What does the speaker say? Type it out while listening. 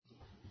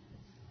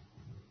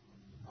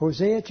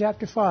Hosea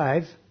chapter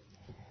 5,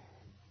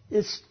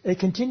 it's a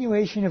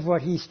continuation of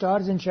what he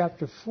started in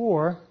chapter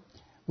 4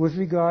 with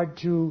regard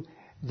to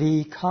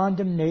the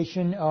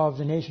condemnation of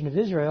the nation of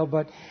Israel,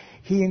 but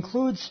he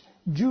includes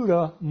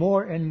Judah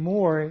more and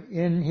more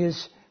in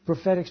his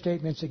prophetic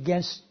statements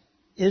against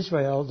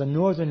Israel, the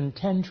northern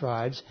 10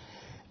 tribes,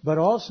 but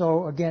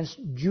also against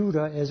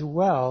Judah as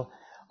well,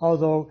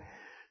 although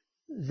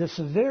the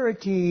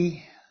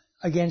severity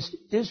against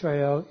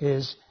Israel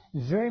is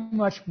very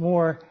much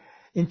more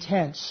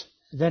intense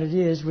than it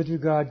is with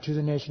regard to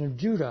the nation of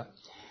Judah.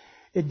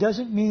 It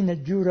doesn't mean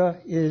that Judah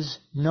is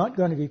not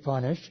going to be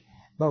punished,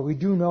 but we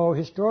do know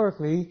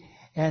historically,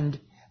 and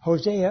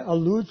Hosea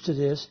alludes to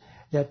this,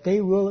 that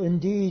they will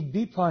indeed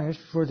be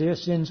punished for their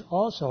sins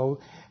also,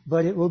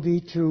 but it will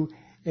be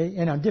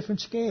in a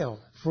different scale,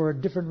 for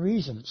different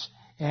reasons,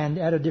 and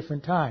at a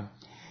different time.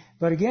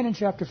 But again in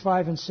chapter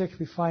 5 and 6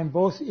 we find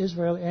both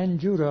Israel and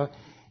Judah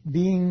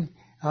being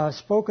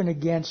spoken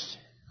against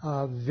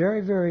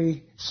very,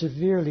 very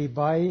severely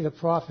by the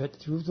prophet.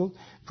 Through the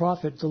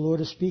prophet, the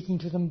Lord is speaking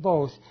to them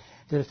both,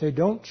 that if they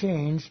don't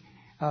change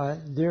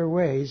their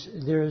ways,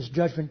 there is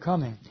judgment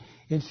coming.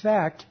 In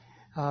fact,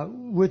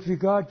 with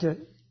regard to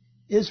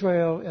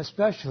Israel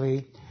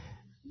especially,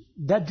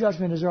 that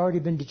judgment has already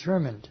been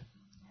determined.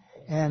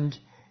 And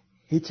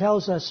he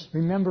tells us,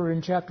 remember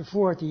in chapter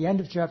 4, at the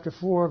end of chapter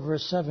 4,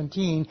 verse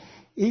 17,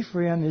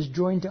 Ephraim is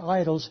joined to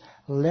idols,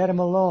 let him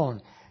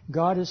alone.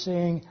 God is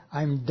saying,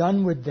 I'm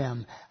done with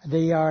them.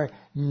 They are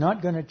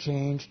not going to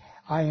change.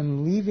 I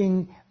am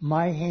leaving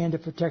my hand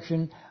of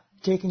protection,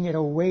 taking it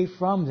away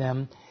from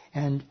them,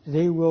 and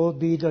they will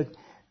be the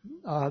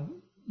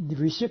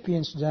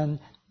recipients then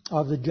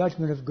of the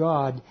judgment of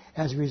God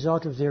as a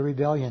result of their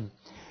rebellion.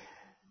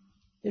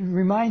 It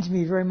reminds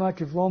me very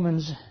much of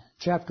Romans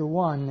chapter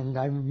 1, and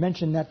I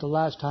mentioned that the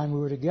last time we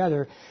were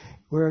together,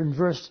 where in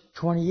verse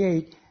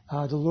 28,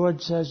 the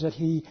Lord says that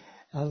He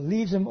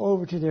leaves them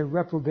over to their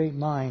reprobate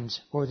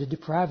minds, or the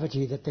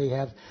depravity that they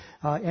have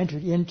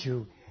entered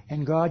into.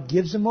 And God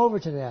gives them over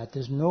to that.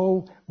 There's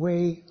no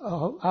way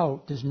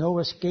out. There's no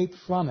escape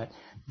from it.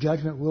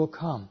 Judgment will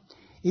come.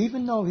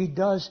 Even though He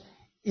does,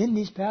 in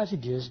these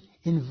passages,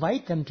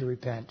 invite them to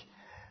repent,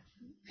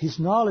 His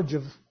knowledge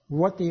of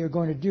what they are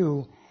going to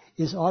do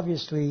is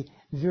obviously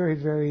very,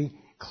 very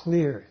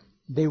clear.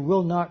 They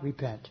will not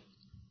repent.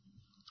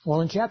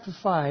 Well, in chapter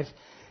 5,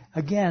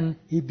 again,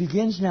 he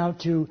begins now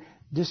to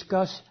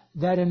discuss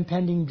that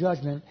impending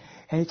judgment,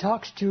 and he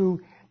talks to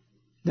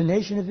the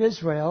nation of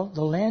Israel,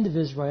 the land of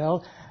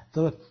Israel,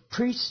 the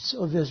priests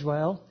of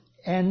Israel,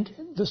 and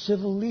the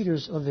civil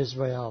leaders of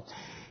Israel.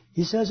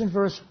 He says in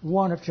verse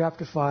 1 of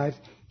chapter 5,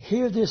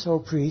 Hear this, O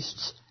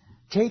priests,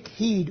 take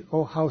heed,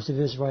 O house of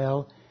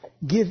Israel,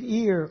 give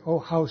ear, O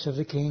house of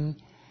the king,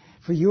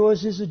 for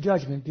yours is the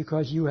judgment,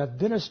 because you have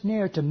been a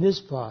snare to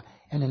Mizpah,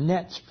 and a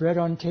net spread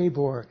on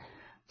Tabor.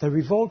 The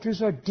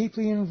revolters are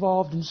deeply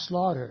involved in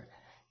slaughter.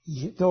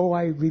 Though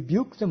I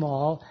rebuke them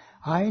all,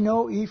 I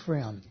know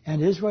Ephraim,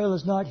 and Israel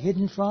is not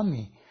hidden from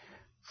me.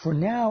 For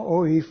now,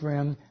 O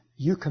Ephraim,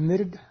 you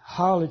committed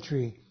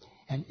harlotry,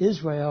 and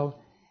Israel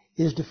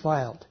is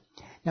defiled.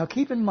 Now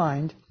keep in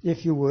mind,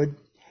 if you would,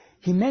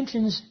 he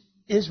mentions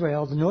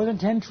Israel, the northern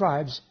 10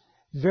 tribes,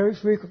 very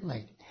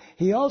frequently.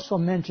 He also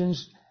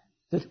mentions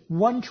the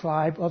one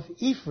tribe of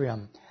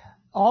Ephraim,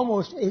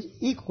 almost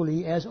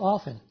equally as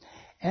often.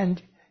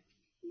 And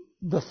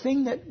the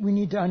thing that we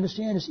need to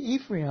understand is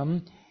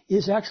Ephraim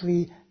is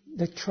actually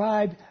the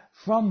tribe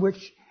from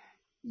which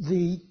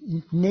the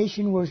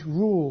nation was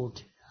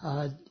ruled.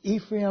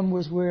 Ephraim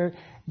was where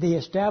they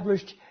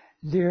established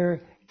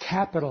their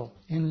capital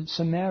in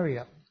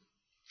Samaria.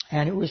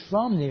 And it was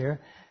from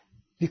there,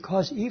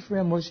 because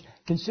Ephraim was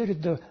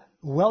considered the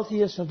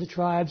wealthiest of the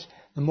tribes,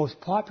 the most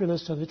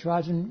populous of the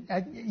tribes, and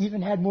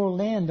even had more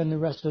land than the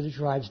rest of the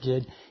tribes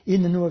did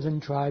in the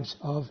northern tribes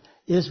of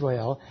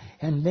Israel.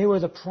 And they were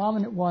the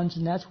prominent ones,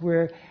 and that's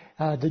where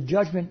the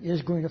judgment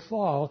is going to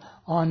fall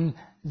on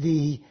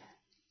the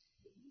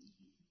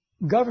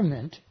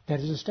government that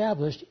is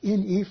established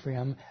in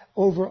Ephraim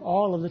over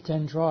all of the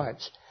 10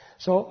 tribes.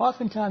 So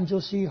oftentimes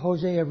you'll see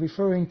Hosea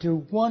referring to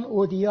one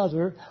or the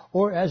other,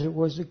 or as it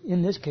was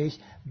in this case,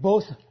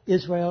 both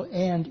Israel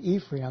and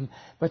Ephraim,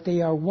 but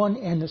they are one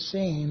and the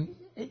same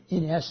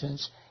in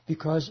essence,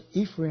 because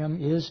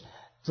Ephraim is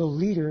the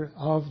leader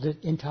of the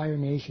entire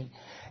nation,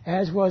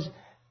 as was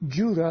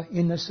Judah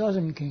in the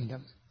southern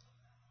kingdom.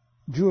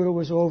 Judah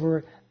was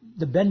over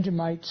the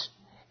Benjamites,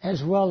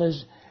 as well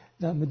as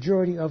the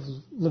majority of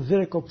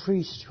Levitical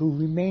priests who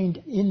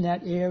remained in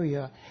that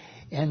area,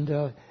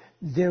 and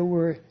there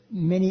were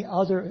many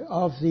other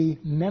of the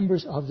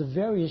members of the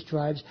various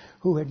tribes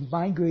who had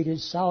migrated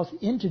south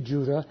into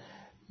Judah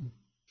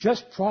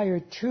just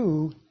prior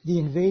to the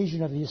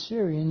invasion of the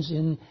Assyrians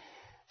in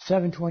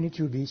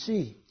 722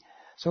 BC.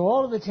 So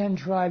all of the 10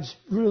 tribes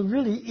were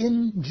really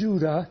in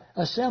Judah,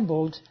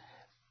 assembled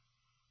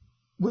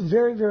with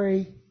very,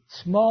 very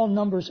small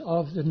numbers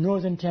of the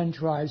northern 10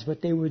 tribes,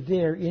 but they were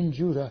there in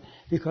Judah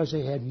because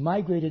they had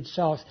migrated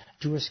south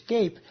to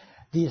escape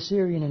the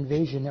Assyrian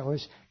invasion that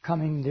was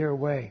coming their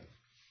way.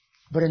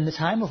 But in the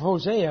time of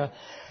Hosea,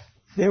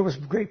 there was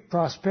great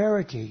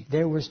prosperity.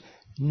 There was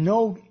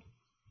no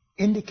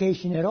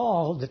indication at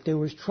all that there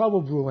was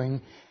trouble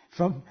brewing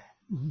from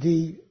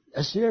the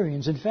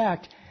Assyrians. In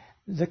fact,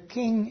 the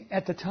king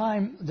at the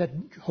time that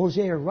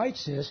Hosea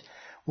writes this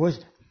was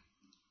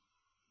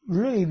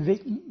really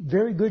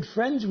very good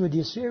friends with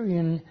the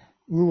Assyrian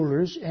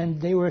rulers, and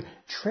they were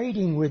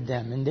trading with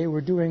them, and they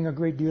were doing a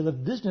great deal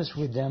of business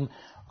with them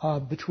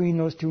between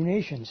those two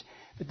nations.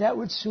 But that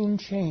would soon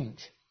change.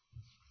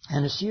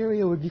 And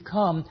Assyria would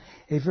become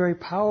a very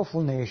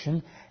powerful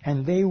nation,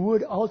 and they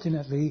would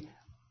ultimately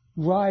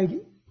ride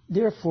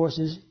their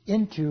forces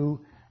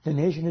into the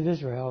nation of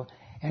Israel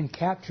and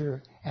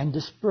capture and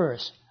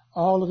disperse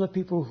all of the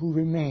people who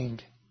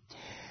remained.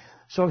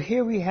 So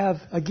here we have,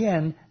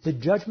 again, the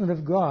judgment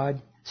of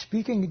God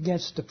speaking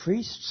against the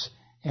priests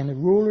and the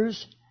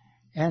rulers,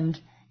 and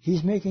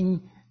he's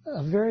making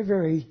a very,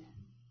 very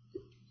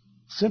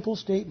simple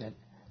statement.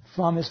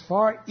 From as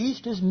far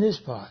east as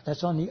Mizpah,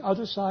 that's on the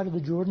other side of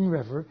the Jordan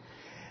River,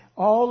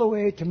 all the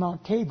way to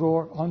Mount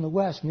Tabor on the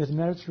west near the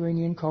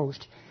Mediterranean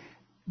coast,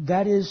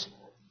 that is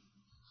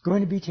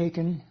going to be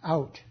taken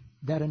out,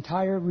 that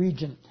entire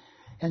region.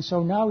 And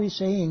so now he's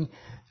saying,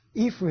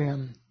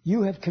 Ephraim,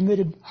 you have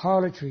committed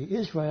harlotry.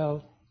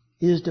 Israel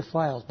is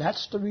defiled.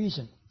 That's the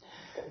reason.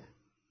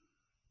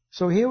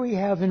 So here we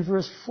have in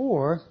verse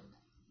 4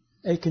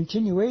 a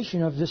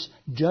continuation of this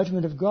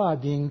judgment of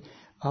God being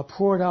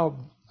poured out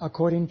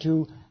according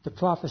to the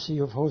prophecy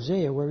of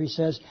Hosea, where he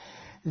says,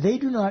 they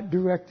do not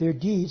direct their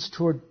deeds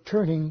toward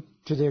turning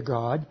to their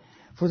God,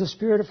 for the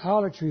spirit of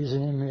harlotry is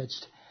in their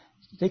midst.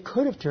 They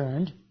could have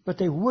turned, but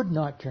they would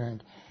not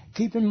turn.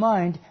 Keep in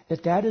mind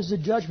that that is the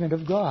judgment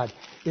of God.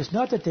 It's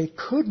not that they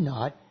could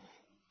not,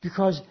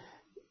 because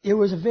it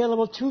was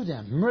available to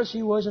them.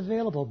 Mercy was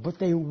available, but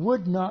they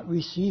would not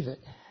receive it.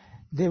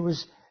 There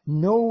was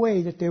no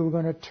way that they were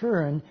going to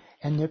turn,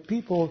 and the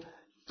people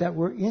that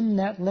were in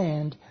that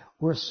land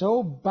were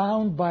so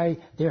bound by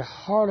their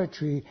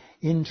harlotry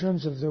in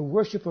terms of their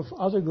worship of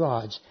other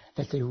gods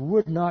that they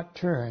would not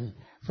turn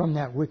from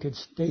that wicked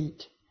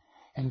state.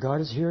 And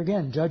God is here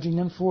again judging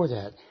them for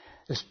that.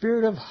 The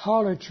spirit of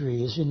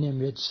harlotry is in their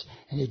midst,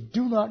 and they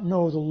do not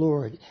know the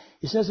Lord.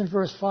 He says in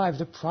verse 5,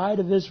 the pride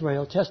of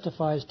Israel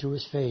testifies to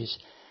his face.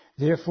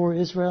 Therefore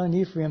Israel and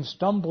Ephraim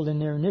stumbled in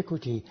their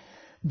iniquity.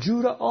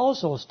 Judah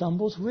also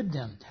stumbles with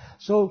them.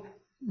 So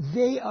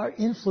they are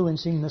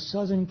influencing the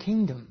southern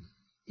kingdom.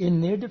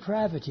 In their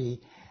depravity,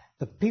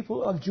 the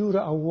people of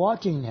Judah are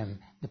watching them.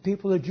 The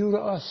people of Judah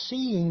are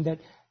seeing that,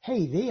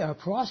 hey, they are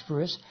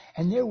prosperous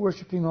and they're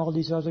worshiping all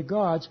these other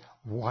gods.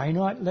 Why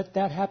not let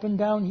that happen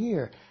down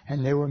here?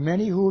 And there were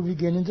many who were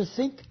beginning to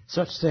think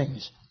such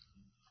things.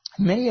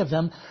 Many of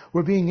them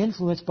were being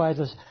influenced by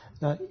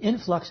the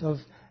influx of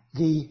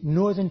the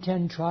northern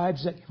 10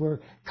 tribes that were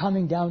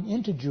coming down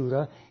into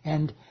Judah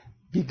and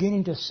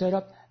beginning to set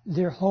up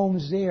their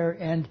homes there,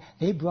 and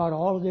they brought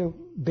all of their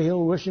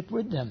Baal worship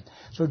with them.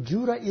 So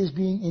Judah is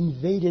being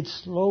invaded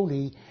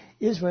slowly.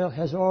 Israel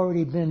has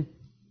already been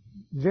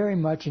very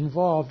much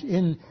involved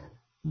in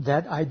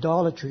that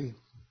idolatry.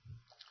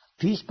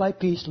 Piece by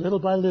piece, little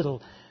by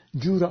little,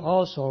 Judah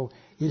also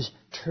is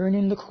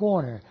turning the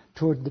corner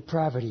toward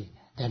depravity.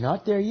 They're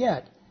not there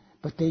yet,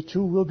 but they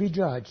too will be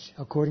judged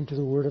according to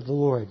the word of the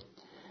Lord.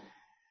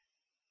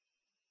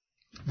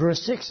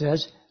 Verse 6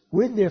 says,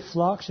 with their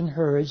flocks and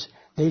herds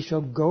they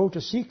shall go to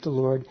seek the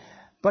Lord,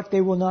 but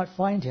they will not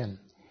find him.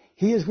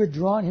 He has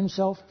withdrawn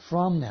himself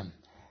from them.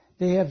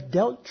 They have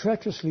dealt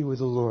treacherously with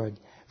the Lord,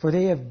 for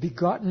they have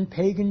begotten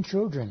pagan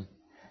children.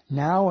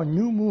 Now a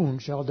new moon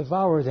shall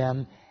devour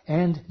them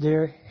and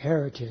their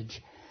heritage.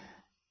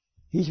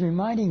 He's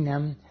reminding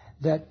them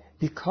that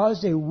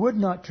because they would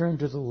not turn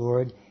to the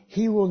Lord,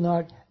 he will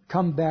not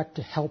come back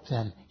to help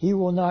them. He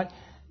will not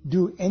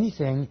do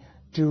anything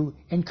to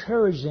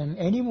encourage them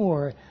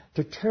anymore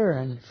to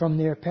turn from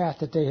their path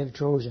that they have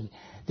chosen.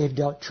 They've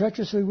dealt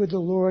treacherously with the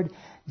Lord.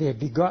 They have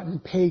begotten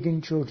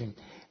pagan children.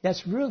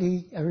 That's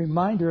really a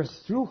reminder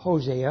through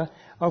Hosea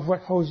of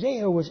what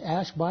Hosea was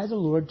asked by the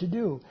Lord to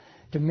do,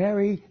 to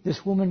marry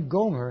this woman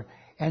Gomer,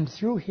 and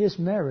through his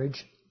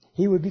marriage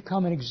he would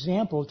become an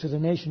example to the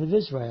nation of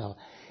Israel.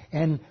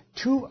 And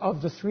 2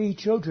 of the 3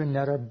 children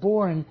that are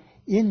born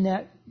in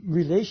that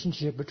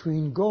relationship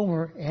between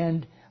Gomer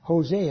and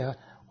Hosea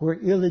were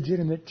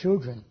illegitimate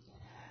children.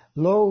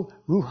 Lo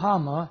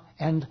Ruhamah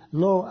and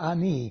Lo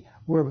Ami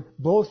were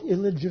both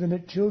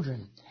illegitimate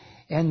children.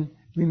 And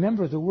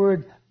remember, the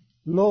word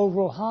Lo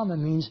Ruhamah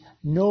means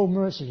no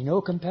mercy, no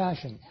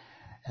compassion.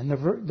 And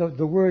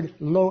the word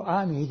Lo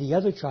Ami, the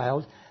other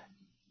child,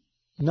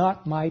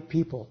 not my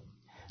people.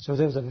 So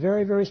there's a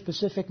very, very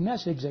specific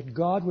message that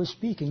God was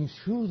speaking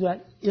through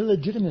that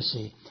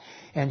illegitimacy.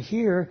 And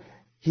here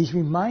he's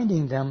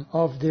reminding them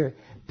of their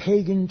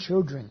pagan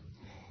children.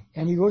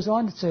 And he goes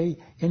on to say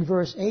in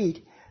verse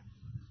 8,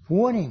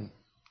 warning,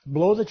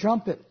 blow the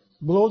trumpet,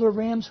 blow the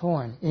ram's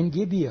horn in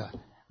Gibeah,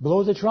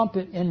 blow the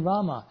trumpet in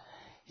Ramah.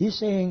 He's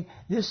saying,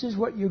 this is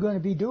what you're going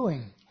to be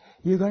doing.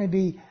 You're going to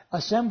be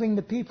assembling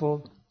the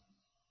people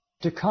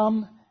to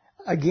come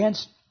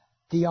against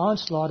the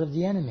onslaught of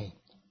the enemy.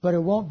 But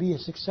it won't be a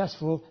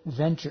successful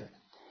venture.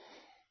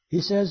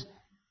 He says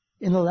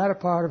in the latter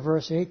part of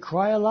verse 8,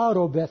 cry aloud,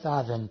 O Beth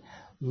Aven.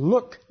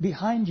 Look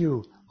behind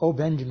you, O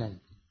Benjamin.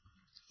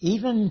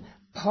 Even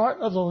part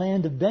of the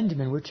land of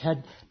Benjamin, which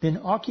had been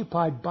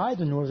occupied by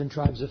the northern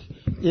tribes of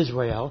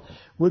Israel,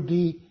 would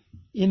be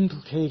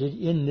implicated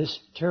in this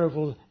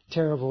terrible,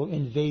 terrible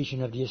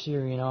invasion of the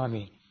Assyrian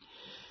army.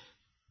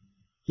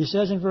 He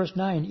says in verse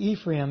 9,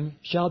 Ephraim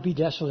shall be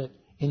desolate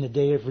in the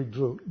day of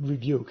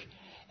rebuke.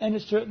 And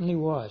it certainly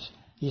was.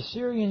 The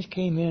Assyrians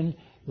came in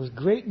with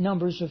great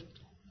numbers of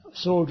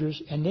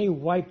soldiers, and they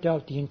wiped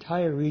out the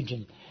entire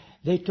region.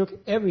 They took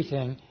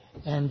everything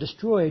and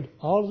destroyed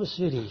all the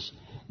cities.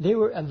 They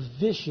were a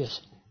vicious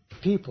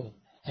people,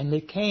 and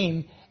they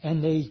came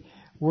and they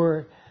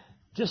were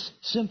just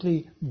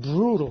simply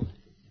brutal,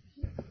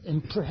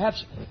 and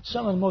perhaps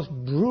some of the most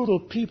brutal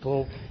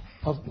people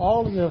of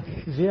all of the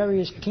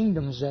various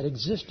kingdoms that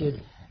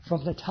existed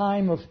from the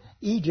time of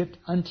Egypt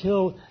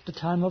until the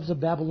time of the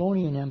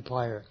Babylonian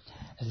Empire.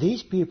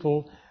 These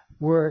people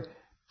were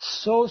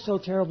so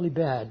terribly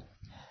bad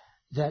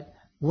that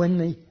when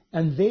the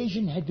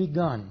invasion had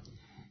begun,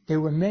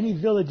 there were many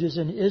villages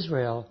in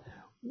Israel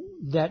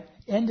that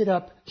ended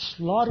up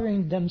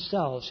slaughtering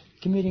themselves,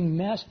 committing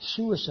mass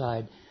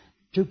suicide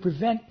to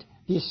prevent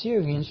the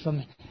Assyrians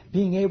from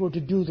being able to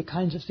do the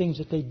kinds of things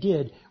that they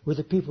did with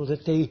the people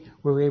that they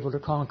were able to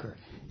conquer.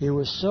 It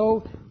was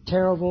so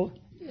terrible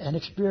an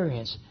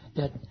experience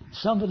that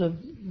some of the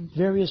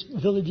various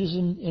villages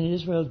in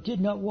Israel did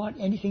not want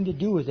anything to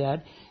do with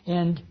that,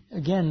 and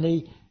again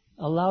they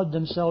allowed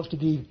themselves to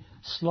be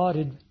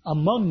slaughtered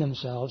among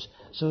themselves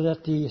so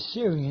that the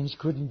Assyrians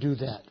couldn't do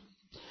that.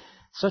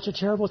 Such a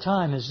terrible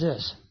time as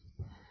this.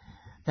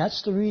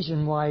 That's the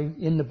reason why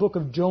in the book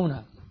of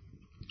Jonah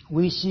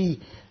we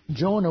see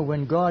Jonah,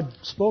 when God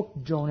spoke to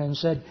Jonah and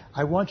said,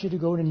 I want you to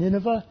go to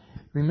Nineveh.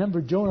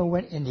 Remember, Jonah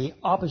went in the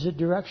opposite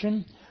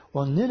direction.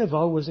 Well,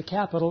 Nineveh was the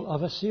capital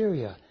of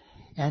Assyria.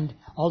 And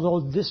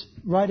although this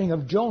writing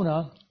of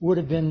Jonah would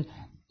have been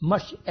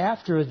much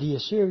after the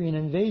Assyrian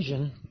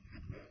invasion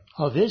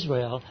of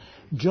Israel,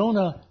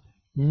 Jonah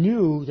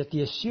knew that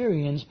the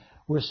Assyrians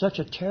were such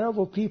a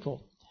terrible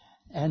people,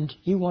 and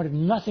he wanted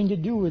nothing to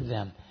do with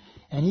them.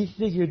 And he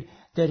figured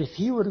that if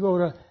he were to go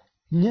to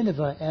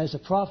Nineveh as a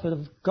prophet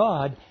of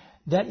God,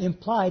 that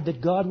implied that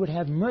God would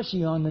have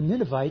mercy on the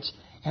Ninevites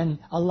and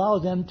allow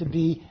them to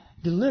be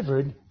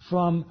delivered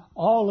from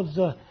all of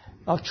the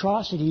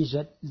atrocities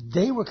that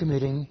they were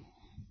committing,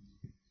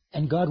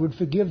 and God would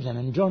forgive them.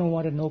 And Jonah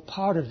wanted no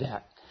part of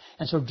that.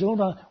 And so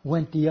Jonah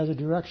went the other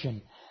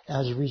direction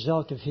as a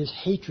result of his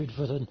hatred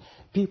for the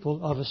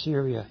people of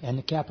Assyria and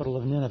the capital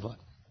of Nineveh.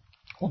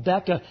 Well,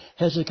 back to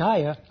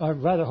Hosea,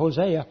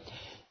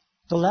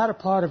 the latter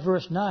part of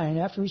verse 9,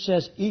 after he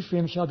says,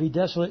 Ephraim shall be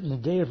desolate in the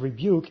day of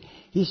rebuke,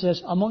 he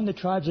says, among the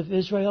tribes of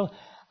Israel,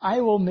 I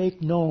will make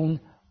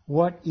known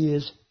what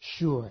is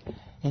sure.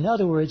 In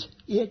other words,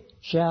 it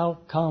shall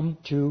come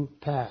to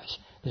pass.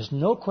 There's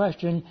no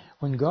question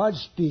when God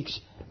speaks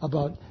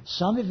about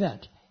some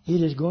event,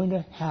 it is going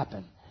to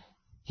happen.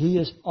 He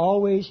is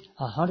always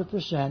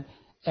 100%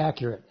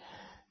 accurate.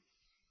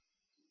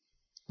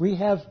 We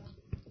have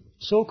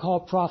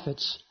so-called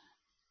prophets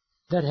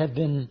that have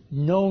been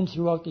known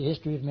throughout the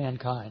history of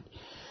mankind.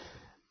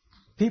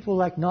 People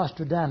like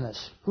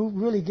Nostradamus, who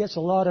really gets a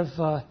lot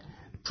of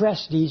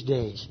press these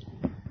days.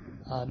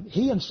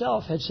 He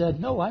himself had said,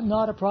 no, I'm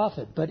not a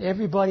prophet, but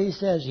everybody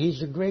says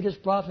he's the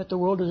greatest prophet the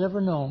world has ever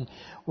known.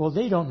 Well,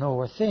 they don't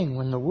know a thing.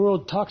 When the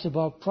world talks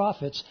about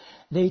prophets,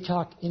 they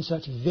talk in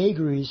such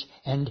vagaries,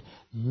 and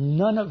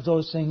none of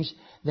those things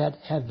that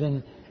have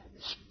been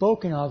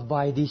spoken of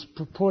by these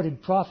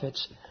purported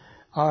prophets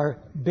are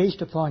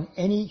based upon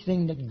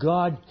anything that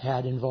God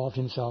had involved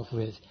himself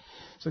with.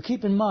 So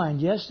keep in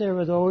mind, yes, there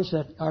are those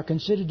that are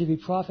considered to be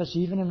prophets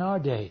even in our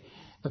day,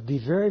 but be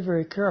very,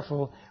 very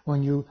careful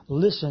when you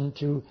listen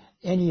to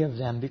any of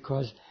them,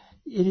 because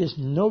it is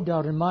no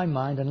doubt in my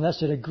mind,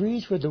 unless it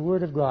agrees with the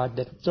Word of God,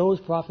 that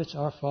those prophets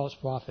are false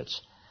prophets.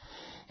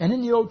 And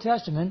in the Old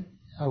Testament,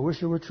 I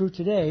wish it were true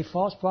today,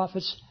 false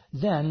prophets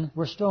then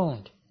were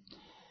stoned.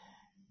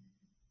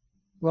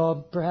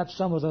 Well, perhaps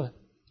some of the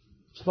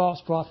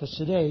false prophets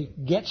today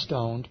get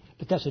stoned,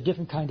 but that's a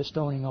different kind of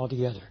stoning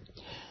altogether.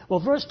 Well,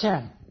 verse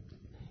 10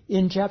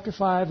 in chapter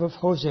 5 of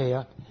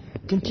Hosea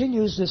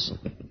continues this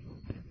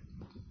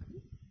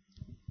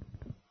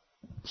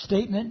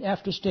statement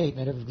after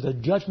statement of the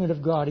judgment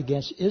of God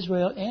against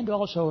Israel and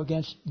also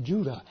against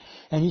Judah.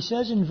 And he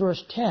says in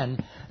verse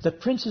 10, the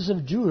princes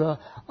of Judah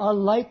are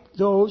like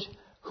those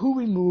who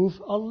remove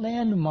a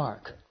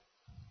landmark,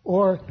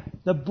 or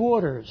the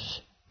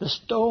borders, the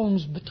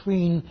stones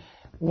between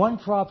one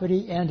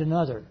property and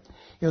another.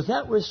 You know,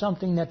 that was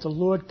something that the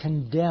Lord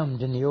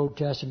condemned in the Old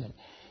Testament.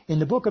 In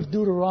the book of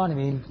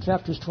Deuteronomy,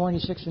 chapters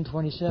 26 and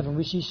 27,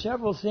 we see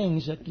several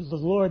things that the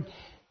Lord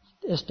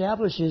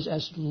establishes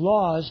as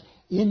laws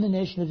in the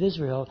nation of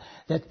Israel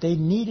that they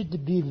needed to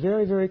be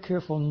very, very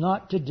careful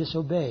not to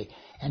disobey.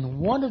 And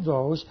one of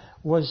those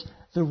was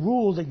the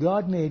rule that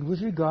God made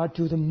with regard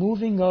to the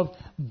moving of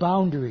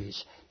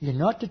boundaries. You're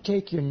not to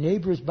take your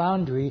neighbor's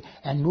boundary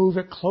and move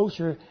it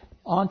closer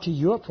onto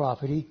your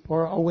property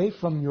or away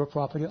from your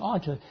property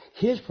onto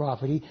his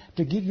property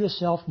to give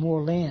yourself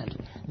more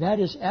land. That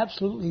is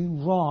absolutely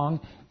wrong.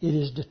 It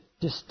is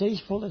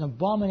distasteful and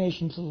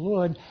abomination to the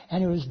Lord,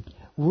 and it was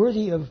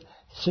worthy of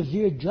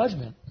severe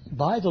judgment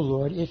by the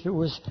Lord if it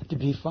was to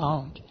be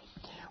found.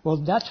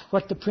 Well, that's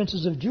what the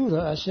princes of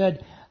Judah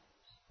said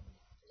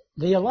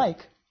they are like.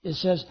 It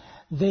says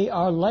they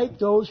are like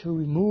those who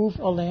remove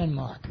a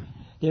landmark.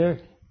 They're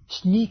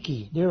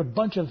sneaky. They're a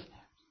bunch of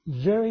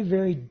very,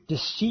 very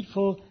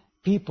deceitful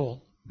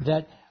people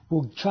that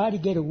will try to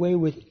get away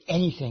with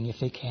anything if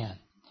they can.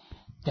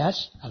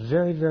 That's a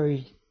very,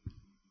 very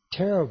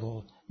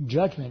terrible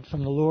judgment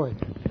from the Lord.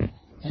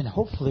 And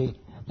hopefully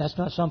that's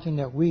not something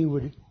that we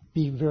would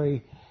be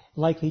very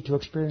likely to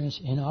experience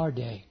in our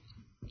day.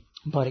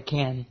 But it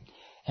can,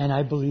 and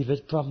I believe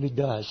it probably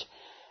does.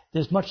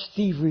 There's much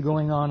thievery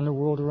going on in the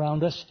world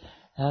around us.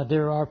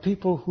 There are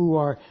people who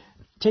are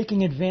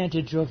taking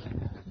advantage of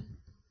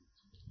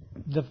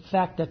the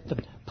fact that the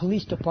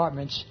police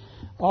departments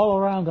all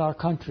around our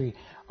country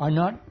are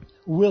not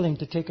willing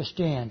to take a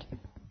stand,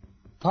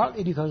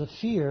 partly because of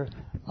fear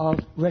of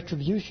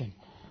retribution,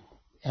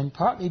 and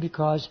partly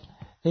because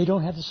they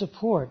don't have the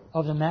support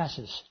of the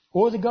masses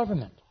or the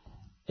government.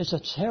 It's a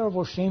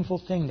terrible,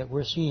 shameful thing that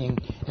we're seeing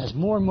as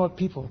more and more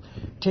people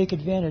take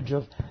advantage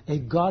of a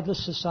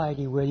godless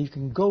society where you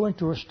can go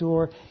into a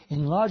store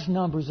in large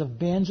numbers of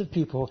bands of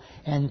people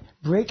and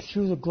break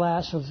through the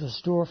glass of the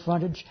store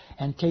frontage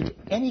and take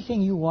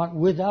anything you want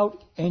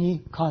without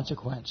any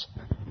consequence.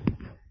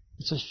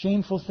 It's a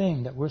shameful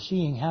thing that we're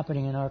seeing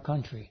happening in our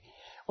country.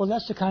 Well,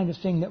 that's the kind of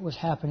thing that was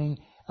happening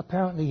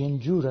apparently in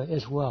Judah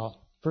as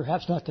well.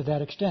 Perhaps not to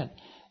that extent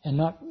and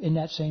not in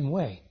that same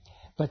way.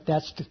 But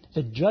that's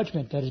the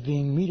judgment that is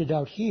being meted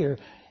out here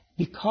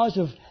because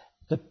of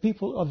the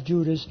people of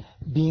Judah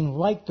being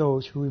like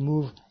those who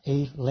remove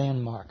a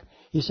landmark.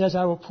 He says,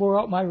 I will pour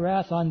out my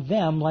wrath on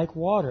them like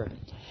water.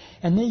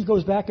 And then he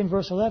goes back in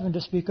verse 11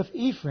 to speak of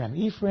Ephraim.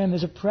 Ephraim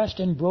is oppressed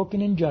and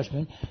broken in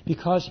judgment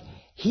because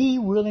he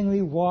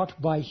willingly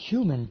walked by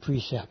human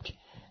precept.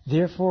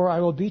 Therefore I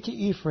will be to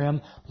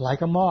Ephraim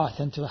like a moth,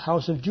 and to the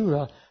house of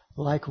Judah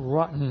like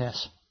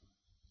rottenness.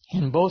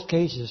 In both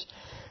cases,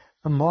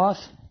 a moth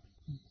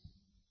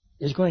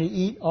is going to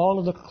eat all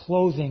of the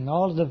clothing,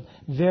 all of the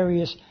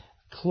various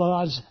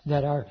cloths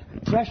that are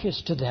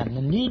precious to them,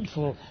 the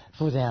needful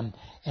for them.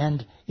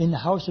 And in the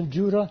house of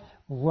Judah,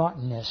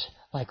 rottenness,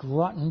 like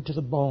rotten to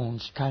the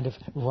bones kind of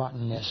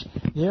rottenness.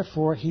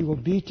 Therefore, he will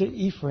be to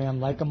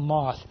Ephraim like a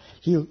moth.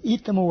 He'll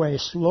eat them away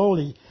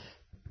slowly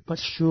but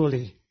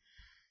surely,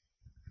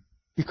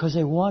 because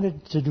they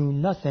wanted to do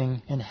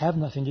nothing and have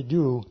nothing to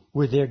do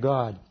with their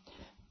God.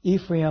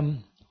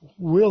 Ephraim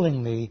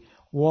willingly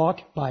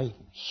walked by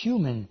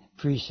human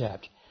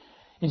precept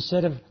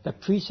instead of the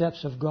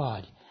precepts of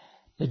God,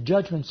 the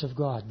judgments of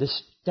God, the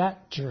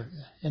stature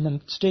and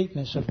the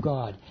statements of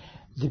God,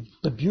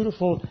 the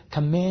beautiful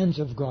commands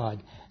of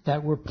God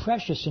that were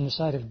precious in the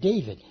sight of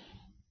David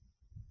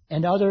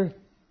and other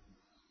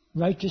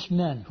righteous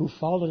men who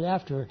followed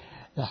after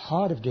the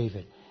heart of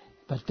David.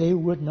 But they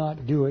would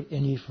not do it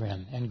in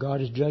Ephraim, and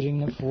God is judging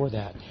them for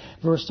that.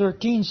 Verse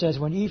 13 says,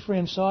 when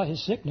Ephraim saw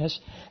his sickness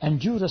and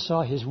Judah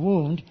saw his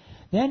wound,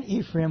 then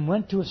Ephraim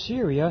went to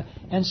Assyria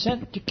and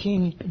sent to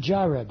King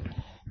Jareb.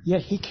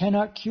 Yet he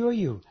cannot cure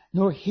you,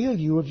 nor heal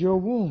you of your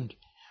wound.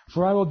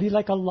 For I will be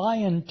like a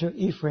lion to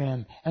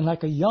Ephraim, and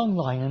like a young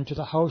lion to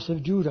the house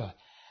of Judah.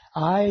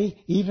 I,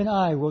 even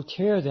I, will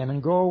tear them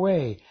and go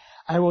away.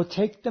 I will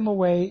take them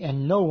away,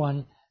 and no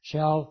one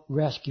shall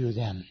rescue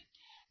them.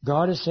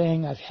 God is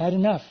saying, I've had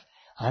enough.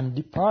 I'm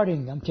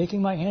departing. I'm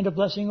taking my hand of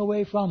blessing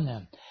away from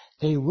them.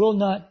 They will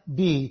not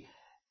be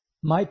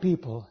my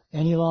people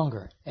any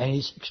longer. And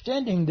he's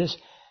extending this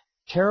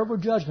terrible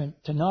judgment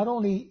to not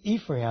only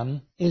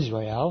Ephraim,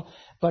 Israel,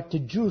 but to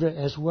Judah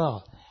as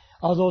well.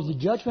 Although the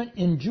judgment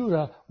in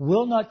Judah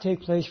will not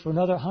take place for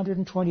another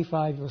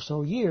 125 or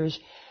so years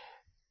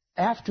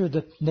after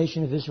the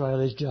nation of Israel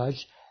is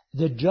judged,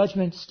 the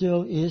judgment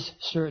still is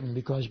certain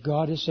because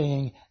God is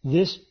saying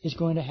this is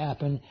going to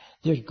happen.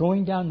 They're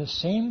going down the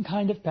same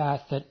kind of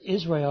path that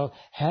Israel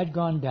had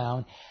gone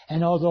down.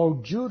 And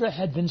although Judah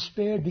had been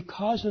spared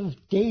because of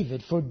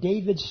David, for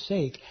David's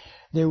sake,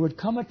 there would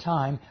come a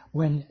time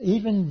when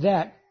even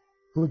that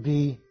would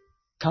be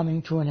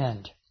coming to an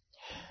end.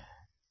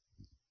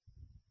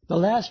 The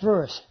last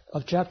verse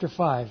of chapter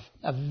 5,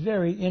 a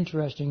very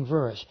interesting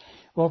verse.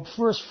 Well,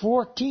 verse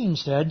 14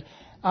 said,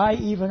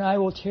 I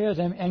will tear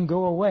them and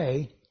go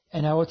away,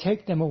 and I will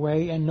take them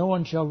away, and no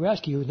one shall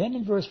rescue. Then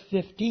in verse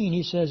 15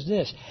 he says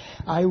this,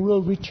 I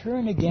will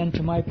return again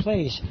to my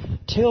place,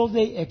 till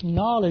they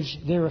acknowledge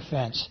their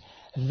offense.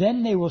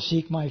 Then they will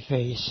seek my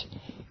face.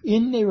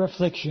 In their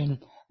affliction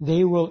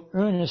they will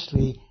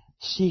earnestly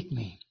seek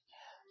me.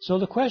 So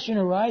the question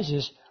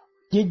arises,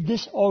 did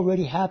this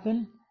already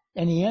happen?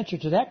 And the answer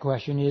to that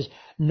question is,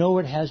 no,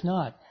 it has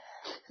not.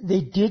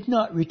 They did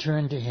not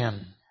return to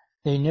him.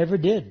 They never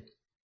did.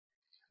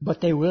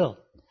 But they will.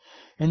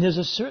 And there's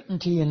a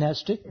certainty in that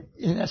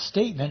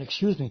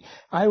statement,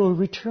 I will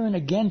return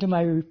again to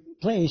my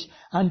place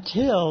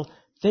until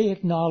they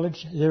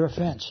acknowledge their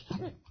offense.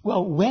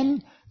 Well,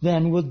 when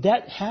then will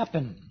that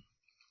happen?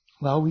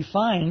 Well, we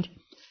find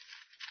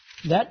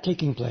that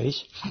taking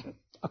place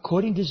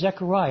according to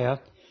Zechariah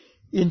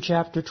in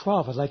chapter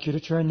 12. I'd like you to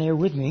turn there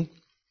with me.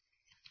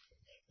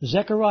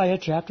 Zechariah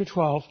chapter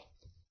 12,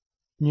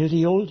 near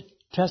the Old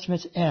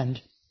Testament's end,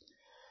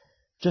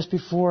 just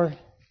before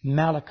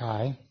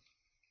Malachi.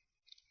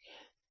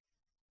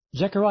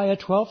 Zechariah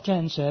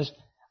 12:10 says,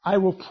 I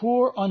will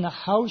pour on the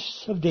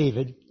house of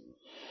David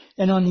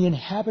and on the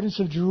inhabitants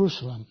of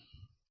Jerusalem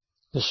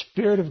the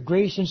spirit of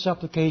grace and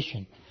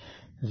supplication.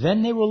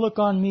 Then they will look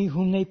on me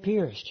whom they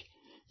pierced.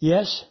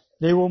 Yes,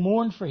 they will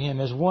mourn for him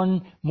as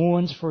one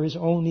mourns for his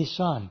only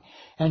son,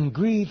 and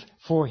grieve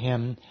for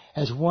him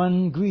as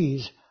one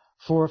grieves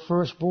for a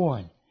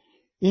firstborn.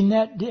 In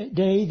that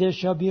day there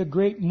shall be a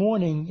great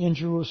mourning in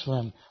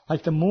Jerusalem,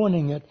 like the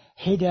mourning at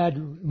Hadad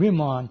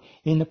Rimmon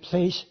in the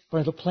place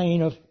or the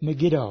plain of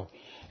Megiddo.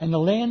 And the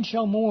land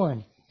shall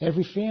mourn,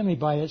 every family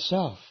by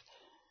itself.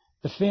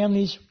 The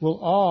families will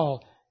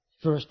all,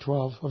 verse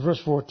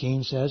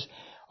 14 says,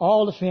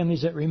 all the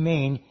families that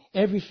remain,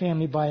 every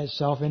family by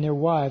itself, and their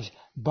wives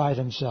by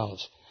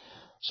themselves.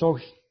 So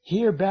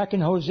here back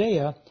in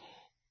Hosea,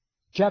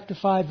 chapter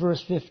 5,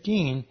 verse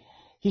 15,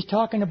 he's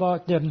talking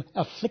about them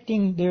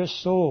afflicting their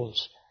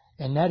souls.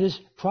 And that is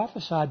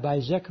prophesied by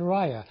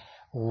Zechariah.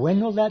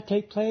 When will that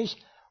take place?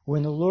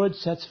 When the Lord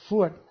sets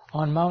foot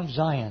on Mount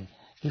Zion.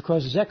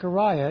 Because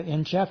Zechariah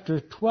in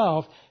chapter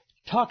 12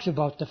 talks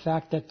about the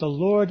fact that the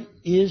Lord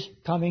is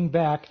coming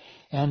back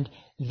and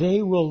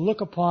they will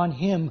look upon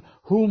him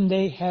whom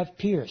they have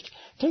pierced.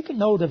 Take a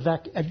note of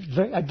that,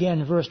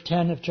 again, verse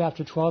 10 of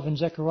chapter 12 in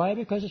Zechariah,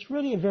 because it's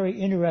really a very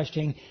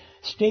interesting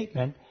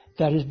statement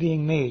that is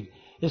being made.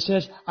 It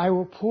says, I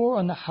will pour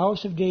on the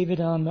house of David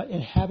and on the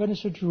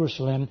inhabitants of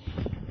Jerusalem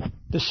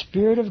the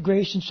spirit of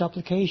grace and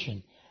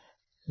supplication.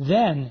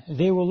 Then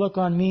they will look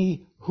on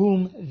me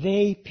whom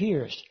they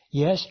pierced.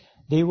 Yes,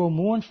 they will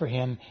mourn for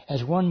him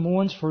as one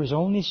mourns for his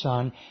only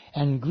son,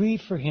 and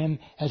grieve for him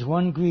as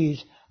one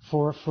grieves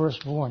for a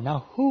firstborn.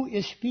 Now, who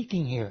is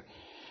speaking here?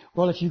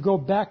 Well, if you go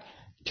back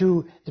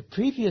to the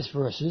previous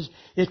verses,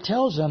 it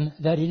tells them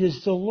that it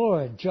is the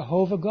Lord,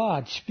 Jehovah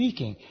God,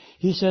 speaking.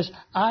 He says,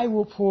 I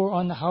will pour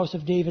on the house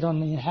of David,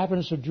 on the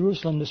inhabitants of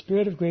Jerusalem, the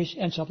spirit of grace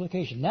and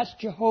supplication. That's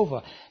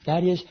Jehovah.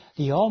 That is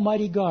the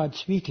Almighty God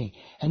speaking.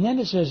 And then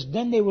it says,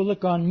 then they will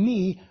look on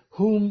me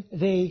whom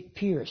they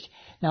pierced.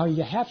 Now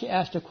you have to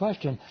ask the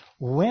question,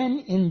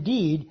 when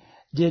indeed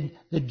did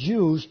the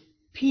Jews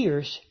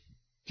pierce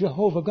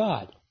Jehovah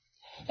God?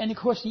 And of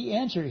course the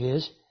answer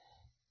is,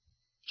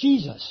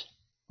 Jesus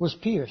was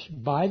pierced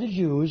by the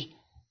Jews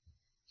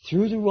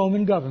through the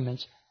Roman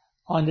governments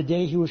on the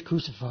day he was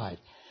crucified.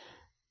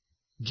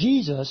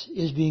 Jesus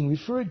is being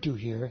referred to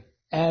here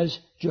as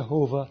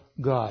Jehovah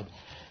God.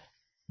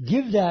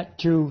 Give that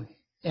to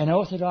an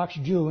Orthodox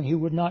Jew and he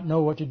would not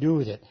know what to do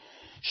with it.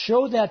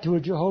 Show that to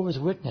a Jehovah's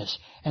Witness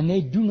and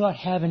they do not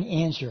have an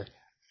answer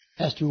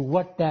as to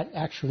what that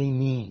actually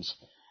means.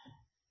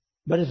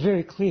 But it's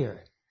very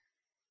clear.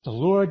 The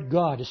Lord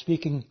God is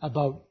speaking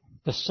about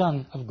the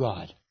Son of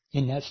God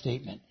in that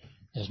statement.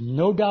 There's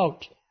no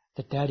doubt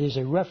that that is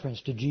a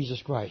reference to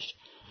Jesus Christ.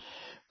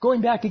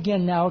 Going back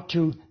again now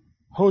to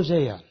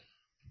Hosea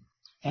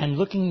and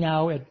looking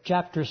now at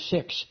chapter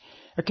 6,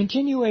 a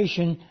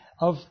continuation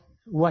of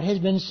what has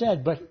been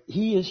said, but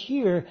he is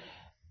here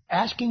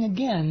asking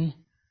again,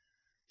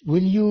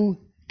 will you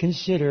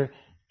consider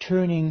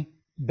turning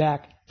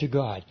back to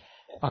God?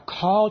 A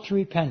call to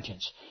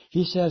repentance.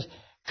 He says,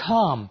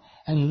 come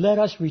and let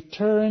us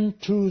return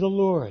to the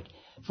Lord,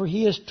 for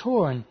he is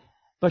torn,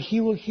 but he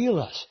will heal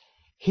us.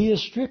 He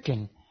is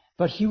stricken,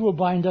 but he will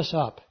bind us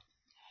up.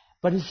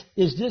 But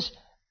is this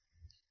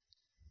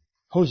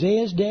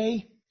Hosea's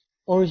day,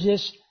 or is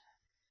this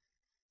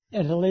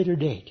at a later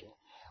date?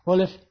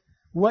 Well, if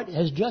what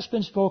has just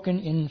been spoken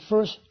in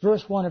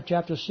verse 1 of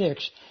chapter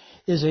 6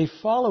 is a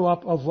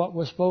follow-up of what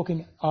was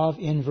spoken of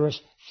in verse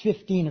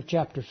 15 of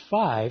chapter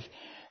 5,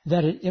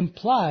 that it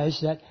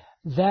implies that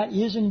that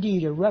is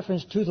indeed a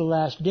reference to the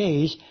last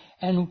days,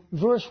 and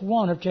verse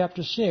 1 of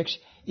chapter 6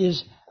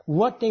 is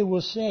what they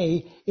will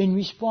say in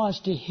response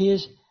to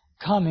his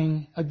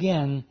coming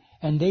again,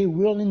 and they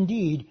will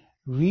indeed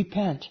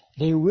repent.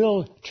 They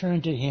will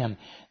turn to him.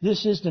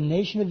 This is the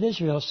nation of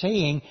Israel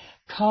saying,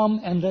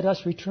 come and let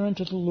us return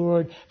to the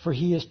Lord, for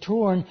he is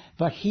torn,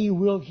 but he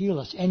will heal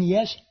us. And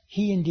yes,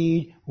 he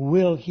indeed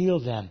will heal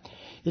them.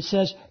 It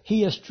says,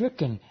 he is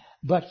stricken,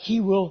 but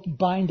he will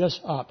bind us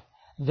up.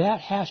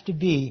 That has to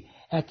be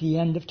at the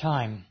end of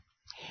time.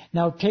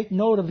 Now take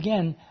note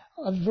again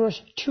of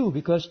verse 2,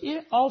 because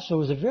it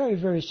also is a very,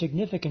 very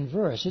significant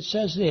verse. It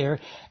says there,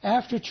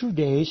 after 2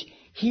 days,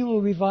 he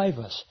will revive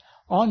us.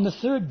 On the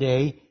third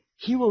day,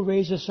 He will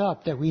raise us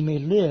up that we may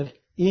live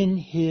in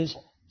His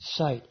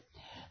sight.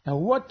 Now,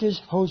 what does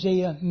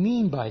Hosea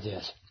mean by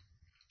this?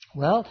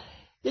 Well,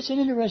 it's an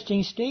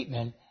interesting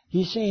statement.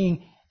 He's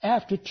saying,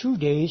 after 2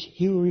 days,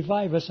 He will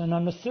revive us, and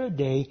on the third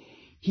day,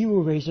 He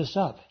will raise us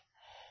up.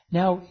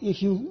 Now,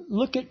 if you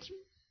look at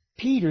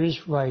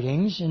Peter's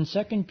writings in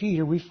 2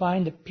 Peter, we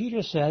find that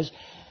Peter says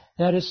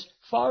that as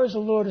far as the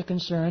Lord is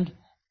concerned,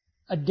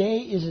 a day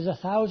is as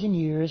 1,000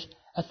 years,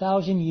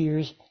 1,000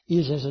 years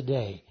is as a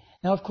day.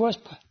 Now, of course,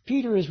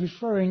 Peter is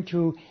referring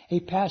to a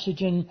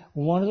passage in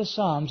one of the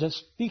Psalms that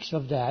speaks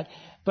of that,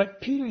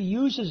 but Peter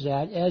uses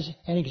that as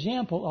an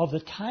example of the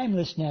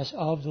timelessness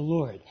of the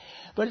Lord.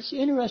 But it's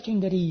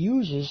interesting that he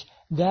uses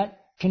that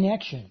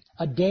connection.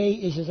 A day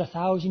is as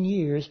 1,000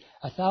 years,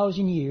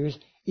 1,000 years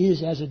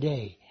is as a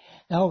day.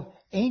 Now,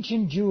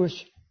 ancient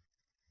Jewish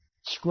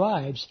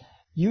scribes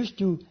used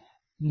to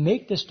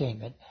make the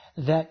statement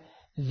that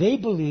they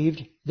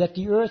believed that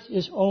the earth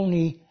is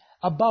only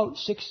about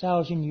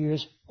 6,000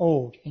 years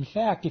old. In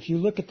fact, if you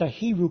look at the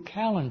Hebrew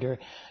calendar,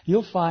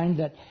 you'll find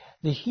that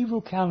the Hebrew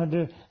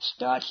calendar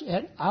starts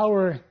at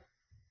our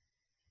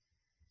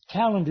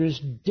calendars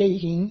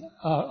dating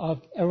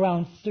of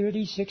around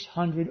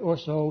 3600 or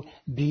so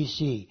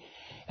BC.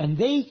 And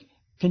they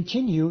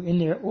continue in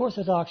their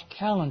Orthodox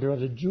calendar,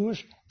 of the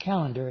Jewish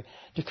calendar,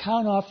 to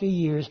count off the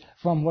years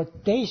from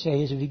what they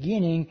say is the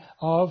beginning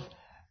of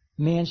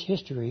man's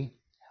history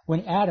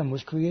when Adam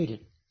was created.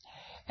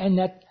 And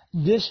that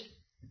this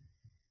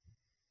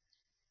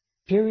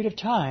period of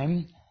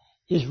time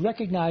is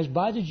recognized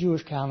by the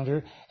Jewish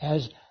calendar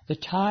as the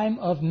time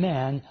of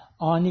man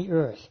on the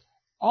earth,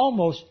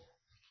 almost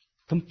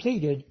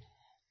completed,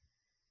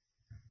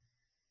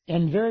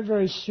 and very,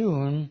 very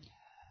soon,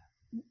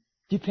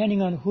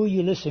 depending on who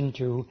you listen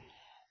to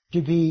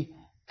be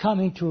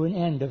coming to an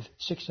end of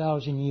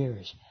 6,000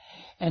 years.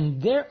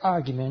 And their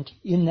argument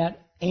in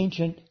that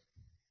ancient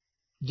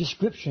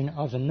description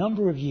of the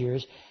number of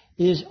years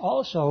is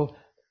also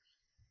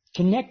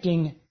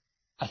connecting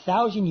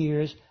 1,000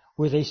 years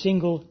with a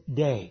single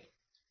day,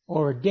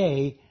 or a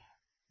day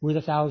with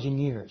 1,000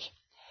 years.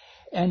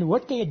 And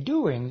what they are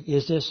doing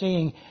is they're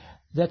saying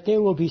that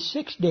there will be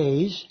 6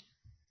 days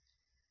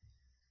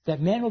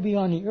that man will be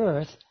on the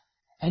earth,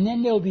 and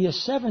then there will be a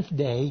 7th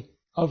day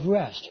of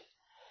rest,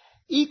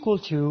 equal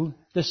to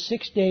the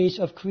 6 days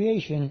of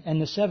creation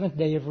and the 7th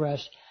day of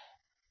rest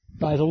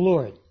by the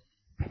Lord.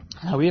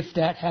 Now, if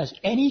that has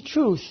any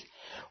truth,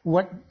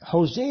 what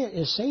Hosea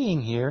is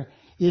saying here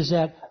is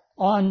that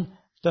on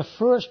the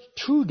first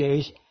 2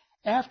 days,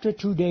 after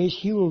 2 days,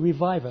 He will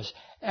revive us.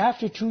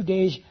 After 2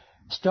 days,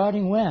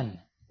 starting when?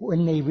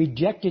 When they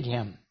rejected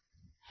Him.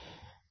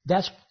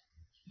 That's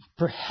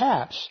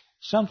perhaps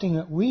something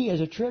that we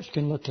as a church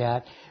can look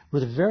at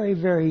with a very,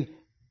 very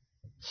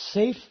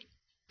safe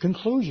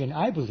conclusion,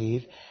 I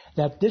believe,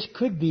 that this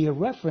could be a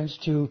reference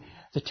to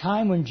the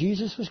time when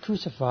Jesus was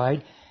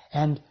crucified,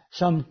 and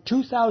some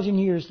 2,000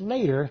 years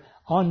later,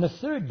 on the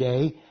third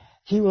day,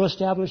 He will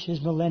establish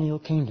His millennial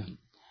kingdom.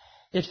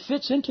 It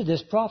fits into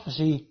this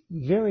prophecy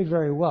very,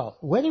 very well.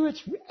 Whether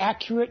it's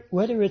accurate,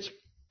 whether it's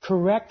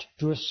correct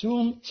to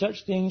assume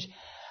such things,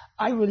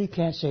 I really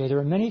can't say. There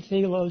are many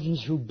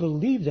theologians who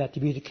believe that to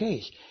be the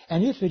case.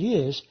 And if it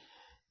is,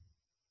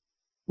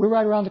 we're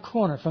right around the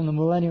corner from the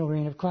millennial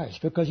reign of Christ,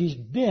 because He's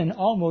been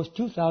almost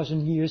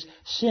 2,000 years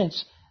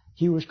since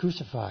He was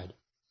crucified.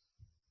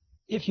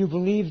 If you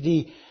believe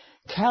the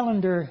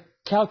calendar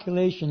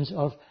calculations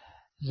of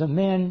the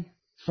man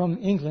from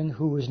England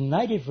who was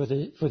knighted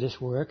for this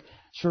work,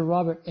 Sir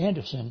Robert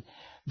Anderson,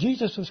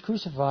 Jesus was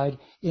crucified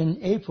in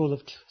April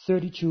of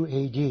 32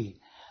 AD.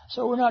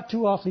 So we're not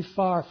too awfully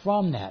far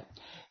from that.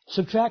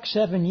 Subtract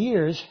 7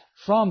 years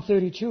from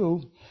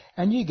 32,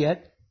 and you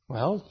get,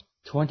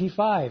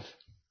 25.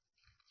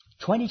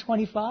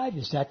 2025,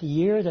 is that the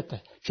year that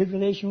the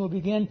tribulation will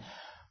begin?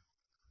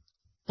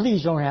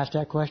 Please don't ask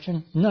that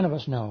question. None of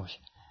us knows.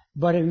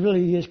 But it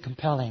really is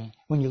compelling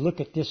when you look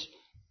at this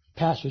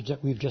passage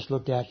that we've just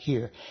looked at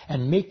here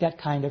and make that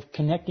kind of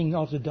connecting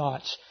of the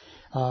dots,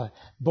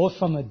 both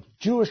from a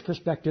Jewish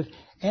perspective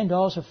and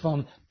also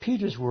from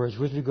Peter's words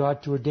with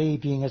regard to a day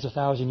being as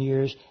 1,000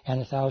 years and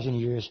 1,000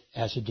 years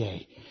as a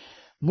day.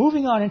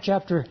 Moving on in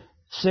chapter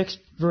 6,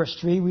 verse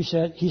 3,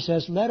 he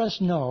says, let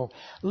us know,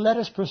 let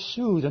us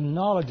pursue the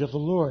knowledge of the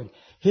Lord.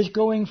 His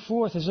going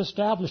forth is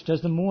established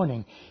as the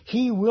morning.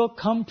 He will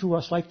come to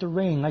us like the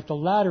rain, like the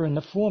latter and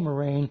the former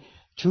rain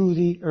to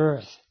the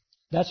earth.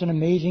 That's an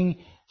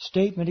amazing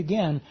statement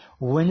again.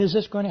 When is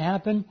this going to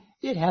happen?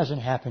 It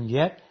hasn't happened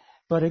yet.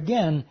 But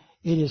again,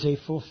 it is a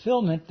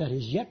fulfillment that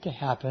is yet to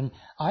happen,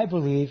 I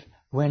believe,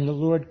 when the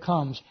Lord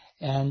comes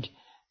and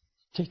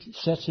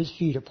sets His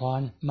feet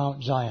upon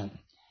Mount Zion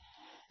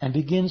and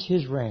begins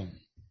His reign.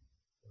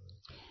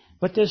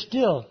 But there's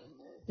still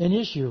an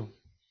issue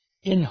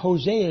in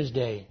Hosea's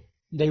day.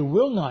 They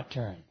will not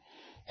turn.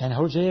 And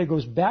Hosea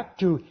goes back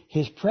to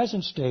his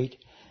present state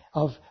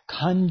of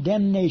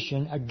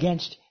condemnation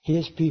against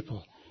his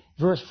people.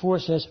 Verse 4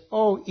 says,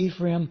 O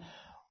Ephraim,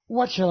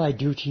 what shall I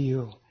do to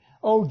you?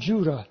 O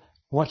Judah,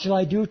 what shall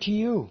I do to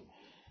you?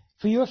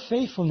 For your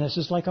faithfulness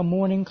is like a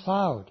morning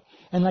cloud,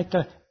 and like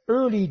the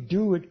early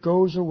dew it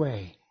goes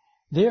away.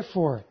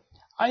 Therefore,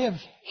 I have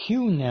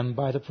hewn them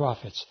by the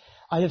prophets.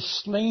 I have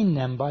slain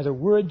them by the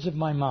words of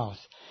my mouth.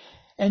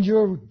 And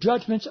your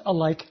judgments are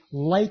like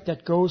light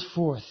that goes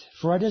forth.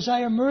 For I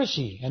desire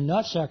mercy and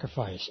not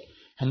sacrifice,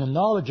 and the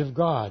knowledge of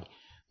God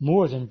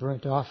more than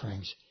burnt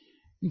offerings.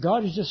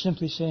 God is just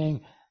simply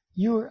saying,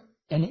 you're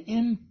an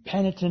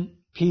impenitent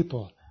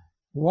people.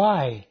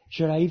 Why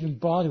should I even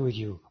bother with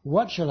you?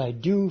 What shall I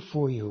do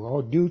for you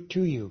or do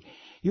to you?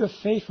 Your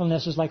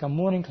faithfulness is like a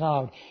morning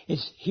cloud.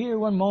 It's here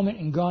one moment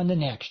and gone the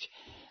next.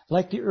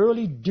 Like the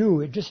early dew,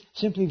 it just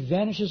simply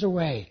vanishes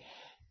away.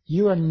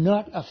 You are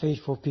not a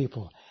faithful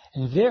people.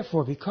 And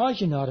therefore,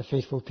 because you're not a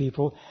faithful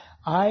people,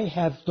 I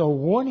have, though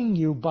warning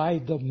you by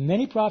the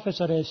many prophets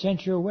that I have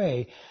sent your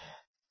way,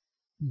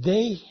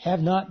 they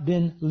have not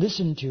been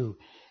listened to.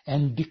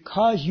 And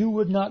because you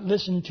would not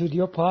listen to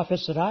your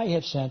prophets that I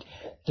have sent,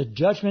 the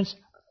judgments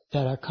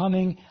that are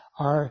coming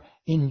are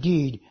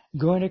indeed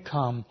going to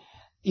come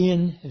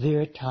in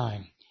their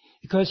time.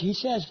 Because he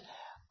says,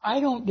 I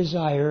don't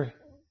desire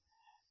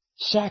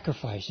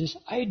sacrifices,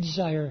 I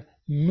desire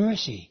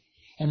mercy.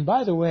 And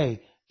by the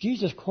way,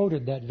 Jesus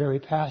quoted that very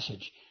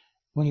passage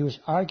when he was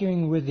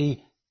arguing with the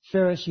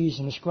Pharisees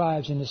and the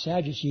scribes and the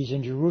Sadducees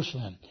in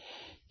Jerusalem.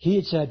 He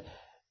had said,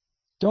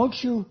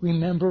 don't you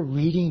remember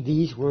reading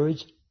these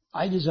words?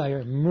 I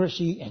desire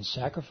mercy and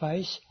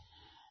sacrifice,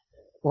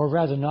 or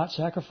rather not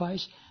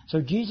sacrifice.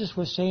 So Jesus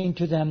was saying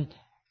to them,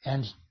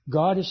 and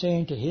God is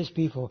saying to his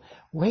people,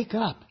 wake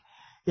up.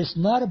 It's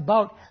not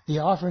about the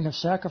offering of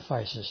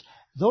sacrifices.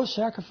 Those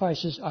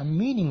sacrifices are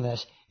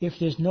meaningless if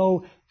there's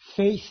no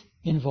faith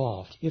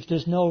involved, if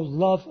there's no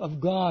love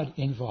of God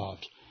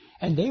involved.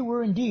 And they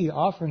were indeed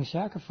offering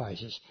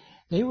sacrifices.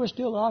 They were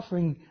still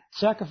offering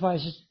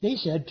sacrifices, they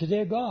said, to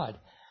their God.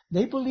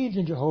 They believed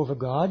in Jehovah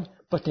God,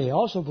 but they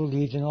also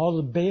believed in all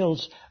the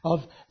Baals of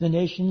the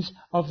nations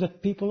of the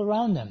people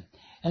around them.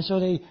 And so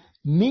they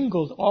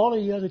mingled all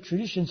of the other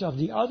traditions of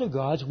the other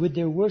gods with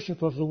their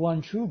worship of the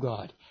one true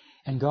God.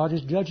 And God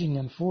is judging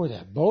them for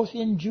that. Both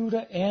in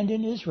Judah and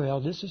in Israel,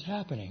 this is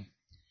happening.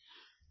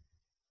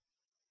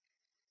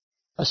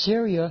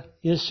 Assyria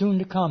is soon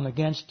to come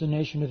against the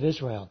nation of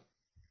Israel.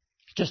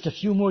 Just a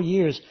few more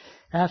years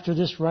after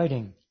this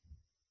writing,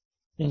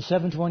 in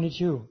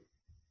 722,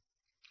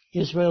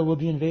 Israel will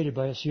be invaded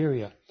by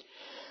Assyria.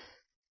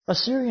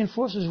 Assyrian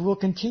forces will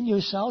continue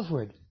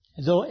southward.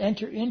 They'll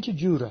enter into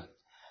Judah.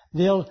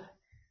 They'll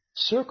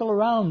circle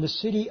around the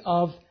city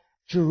of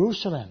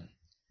Jerusalem.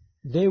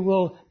 They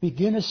will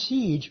begin a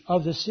siege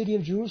of the city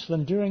of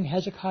Jerusalem during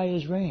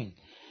Hezekiah's reign.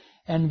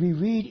 And we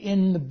read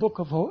in the book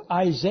of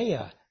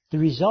Isaiah the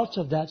results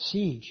of that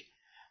siege.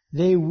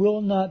 They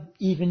will not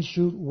even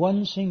shoot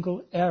one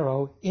single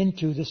arrow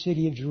into the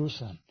city of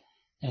Jerusalem.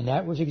 And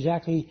that was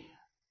exactly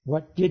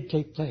what did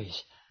take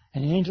place.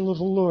 An angel of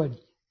the Lord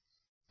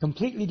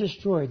completely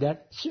destroyed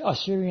that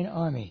Assyrian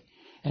army,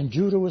 and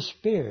Judah was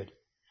spared,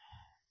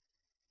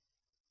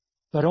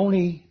 but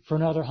only for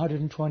another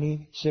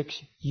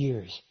 126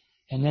 years.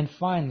 And then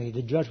finally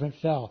the judgment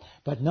fell,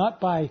 but not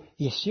by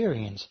the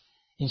Assyrians.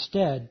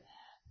 Instead,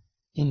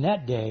 in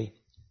that day,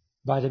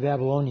 by the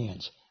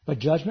Babylonians. But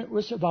judgment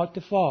was about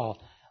to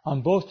fall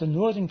on both the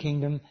northern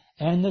kingdom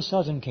and the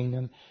southern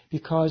kingdom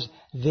because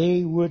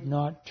they would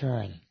not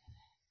turn.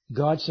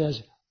 God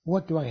says,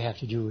 what do I have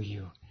to do with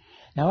you?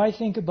 Now I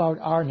think about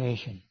our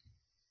nation.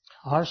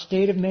 Our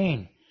state of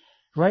Maine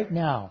right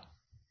now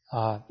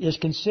is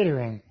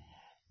considering,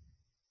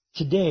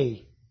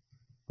 today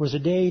was a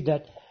day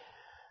that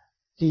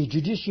the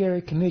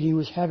Judiciary Committee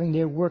was having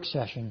their work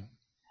session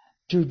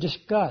to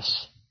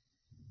discuss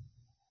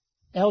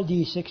LD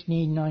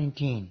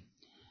 1619,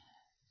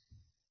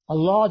 a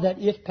law that,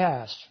 if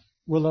passed,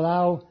 will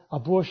allow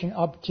abortion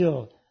up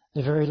till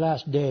the very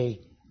last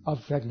day of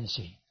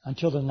pregnancy,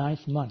 until the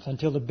 9th month,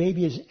 until the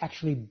baby is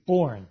actually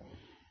born.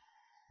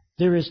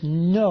 There is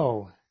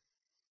no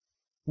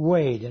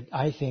way that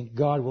I think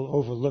God will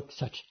overlook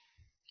such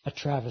a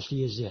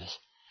travesty as this.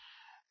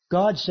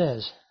 God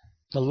says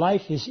the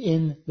life is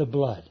in the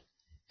blood,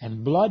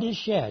 and blood is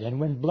shed,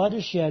 and when blood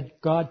is shed,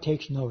 God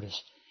takes notice.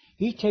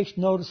 He takes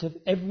notice of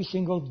every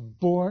single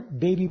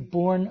baby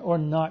born or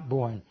not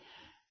born.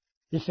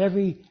 If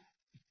every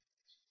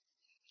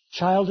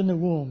child in the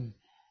womb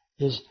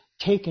is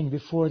taken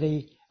before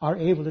they are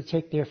able to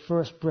take their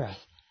first breath,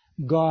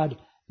 God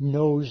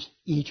knows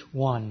each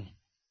one.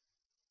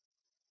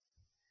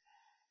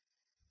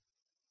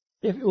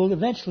 It will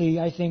eventually,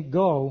 I think,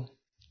 go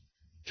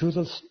to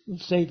the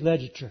state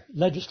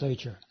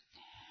legislature.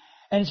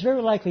 And it's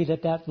very likely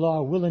that that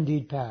law will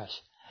indeed pass.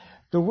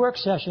 The work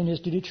session is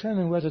to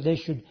determine whether they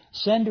should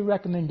send a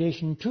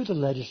recommendation to the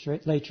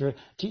legislature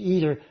to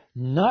either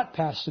not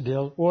pass the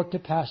bill or to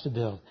pass the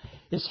bill.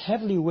 It's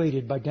heavily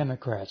weighted by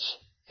Democrats,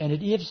 and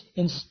it is,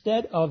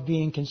 instead of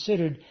being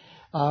considered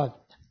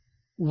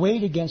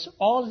weighed against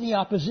all of the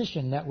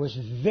opposition that was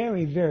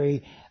very,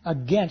 very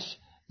against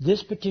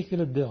this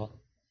particular bill,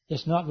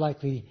 it's not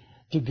likely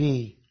to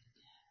be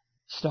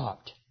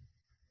stopped.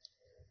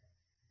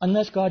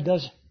 unless God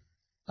does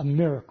a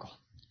miracle.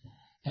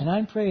 And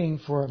I'm praying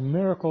for a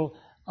miracle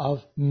of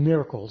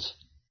miracles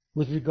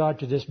with regard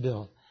to this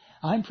bill.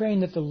 I'm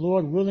praying that the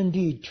Lord will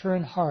indeed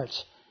turn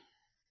hearts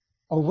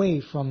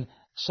away from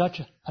such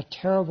a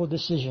terrible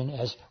decision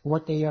as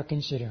what they are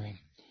considering.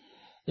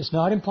 It's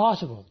not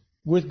impossible.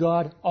 With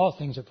God, all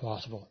things are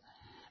possible.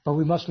 But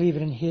we must leave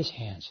it in His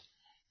hands.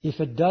 If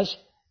it does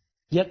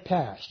get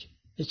passed,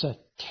 it's a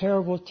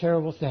terrible,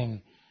 terrible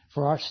thing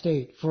for our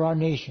state, for our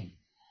nation.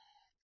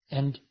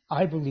 And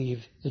I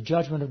believe the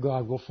judgment of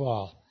God will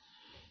fall.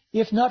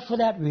 If not for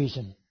that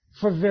reason,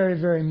 for very,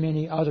 very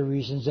many other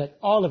reasons that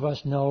all of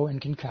us know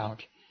and can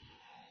count.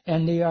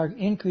 And they are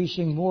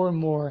increasing more and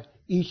more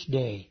each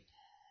day.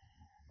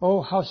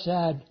 Oh, how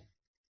sad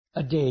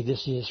a day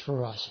this is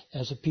for us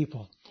as a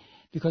people.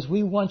 Because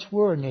we once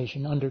were a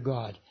nation under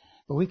God,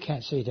 but we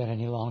can't say that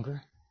any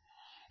longer.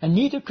 And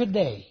neither could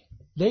they.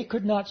 They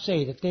could not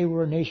say that they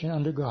were a nation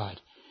under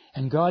God.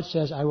 And God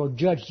says, I will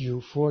judge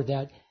you for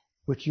that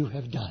which you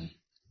have done.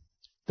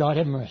 God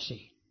have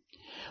mercy.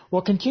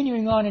 Well,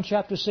 continuing on in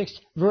chapter 6,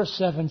 verse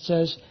 7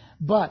 says,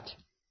 But,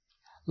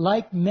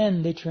 like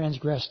men they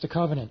transgressed the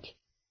covenant.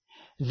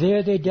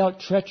 There they dealt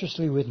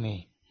treacherously with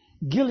me.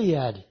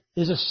 Gilead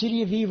is a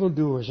city of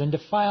evildoers and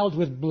defiled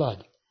with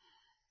blood.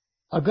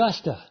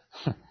 Augusta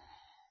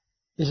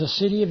is a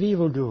city of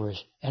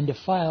evildoers and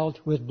defiled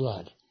with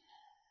blood.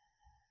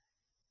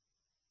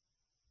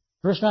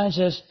 Verse 9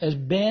 says, As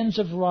bands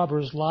of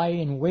robbers lie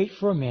in wait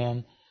for a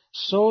man,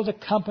 so the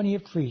company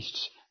of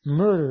priests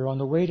murder on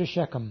the way to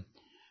Shechem.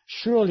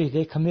 Surely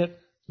they commit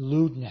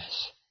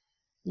lewdness.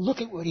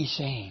 Look at what he's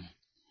saying.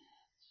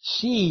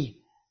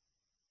 See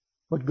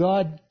what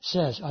God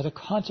says are the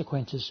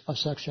consequences of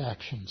such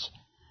actions.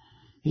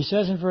 He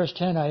says in verse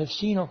 10, I have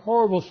seen a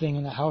horrible thing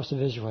in the house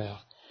of Israel.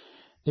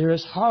 There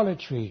is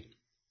harlotry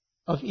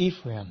of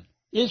Ephraim.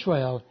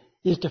 Israel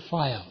is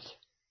defiled.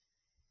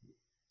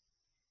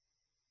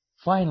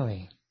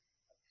 Finally,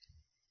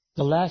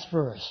 the last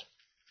verse.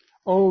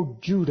 O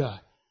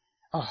Judah,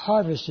 a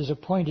harvest is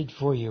appointed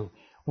for you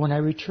when I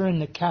return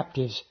the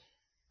captives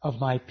of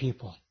my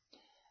people.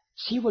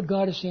 See what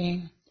God is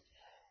saying?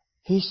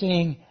 He's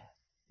saying,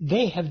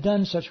 they have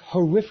done such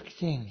horrific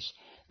things.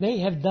 They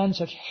have done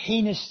such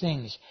heinous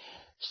things.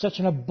 Such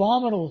an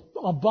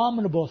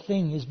abominable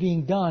thing is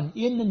being done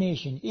in the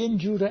nation, in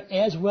Judah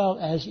as well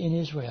as in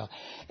Israel.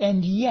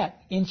 And yet,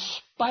 in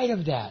spite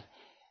of that,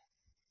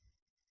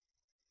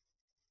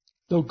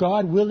 though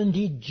God will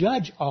indeed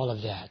judge all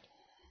of that,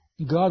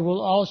 God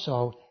will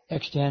also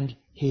extend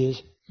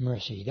His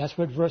mercy. That's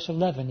what verse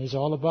 11 is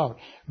all about.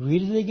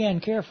 Read it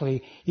again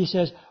carefully. He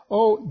says,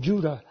 O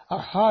Judah, a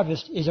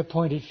harvest is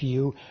appointed for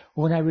you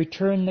when I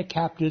return the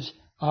captives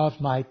of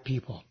my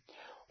people.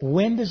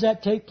 When does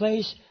that take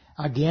place?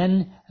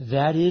 Again,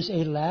 that is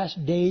a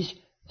last days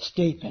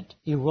statement.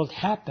 It will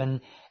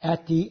happen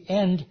at the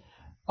end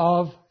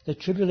of the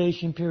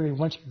tribulation period,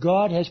 once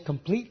God has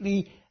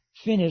completely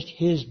finished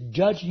His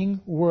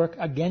judging work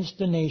against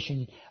the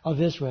nation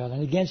of Israel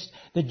and against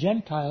the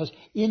Gentiles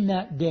in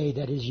that day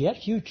that is yet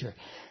future.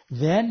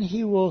 Then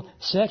He will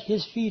set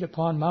His feet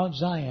upon Mount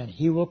Zion.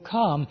 He will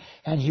come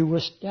and He will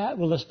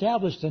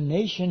establish the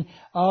nation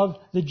of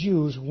the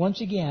Jews once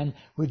again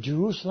with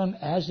Jerusalem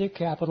as their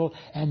capital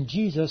and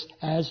Jesus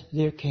as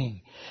their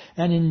king.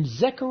 And in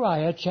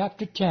Zechariah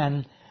chapter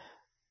 10,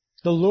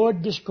 the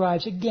Lord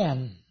describes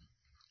again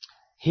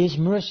His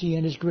mercy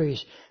and His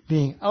grace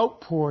being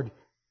outpoured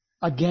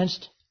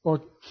against, or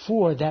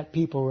for that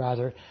people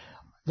rather,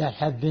 that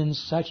have been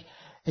such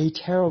a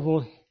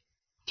terrible,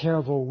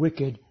 terrible,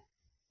 wicked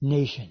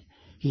nation.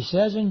 He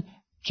says in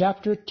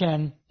chapter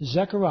 10,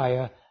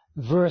 Zechariah,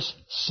 verse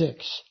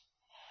 6,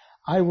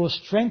 I will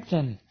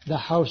strengthen the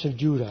house of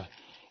Judah,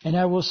 and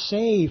I will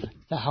save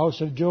the house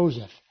of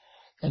Joseph.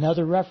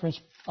 Another reference,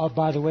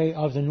 by the way,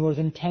 of the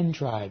northern 10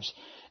 tribes.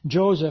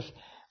 Joseph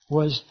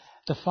was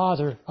the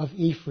father of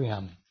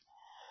Ephraim.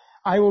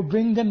 I will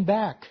bring them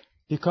back,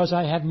 because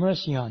I have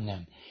mercy on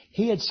them.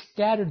 He had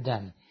scattered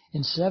them.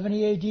 In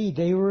 70 A.D.,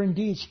 they were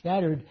indeed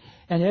scattered,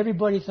 and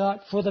everybody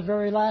thought for the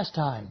very last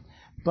time.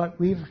 But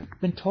we've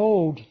been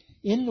told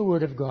in the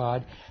Word of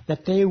God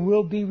that they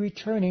will be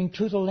returning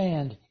to the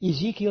land.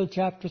 Ezekiel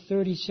chapter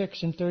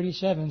 36 and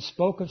 37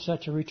 spoke of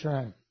such a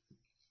return.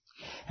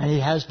 And He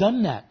has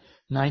done that.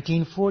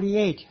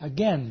 1948,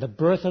 again, the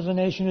birth of the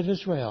nation of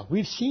Israel.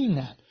 We've seen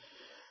that.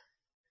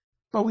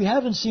 But we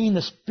haven't seen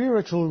the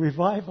spiritual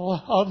revival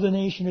of the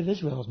nation of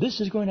Israel.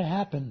 This is going to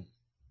happen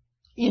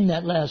in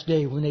that last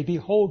day when they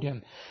behold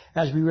Him,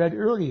 as we read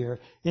earlier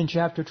in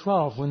chapter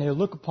 12, when they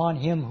look upon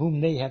Him whom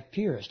they have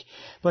pierced.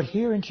 But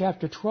here in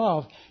chapter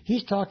 12,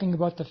 He's talking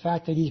about the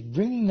fact that He's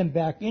bringing them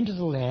back into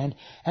the land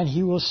and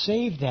He will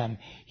save them.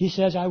 He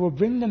says, I will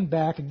bring them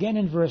back, again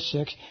in verse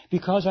 6,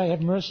 because I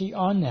have mercy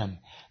on them.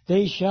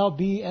 They shall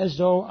be as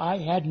though I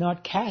had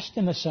not cast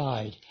them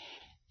aside.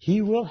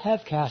 He will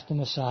have cast them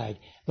aside,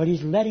 but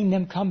He's letting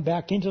them come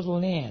back into the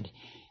land.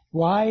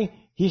 Why?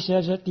 He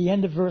says at the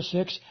end of verse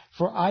 6,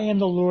 For I am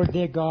the Lord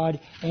their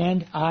God,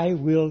 and I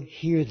will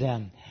hear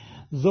them.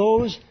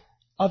 Those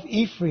of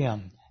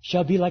Ephraim,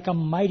 shall be like a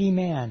mighty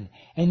man,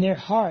 and their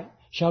heart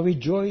shall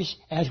rejoice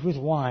as with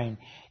wine.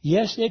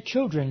 Yes, their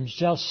children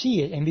shall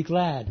see it and be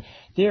glad.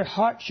 Their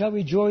heart shall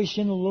rejoice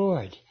in the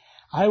Lord.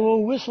 I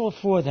will whistle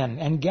for them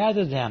and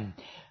gather them,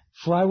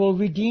 for I will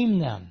redeem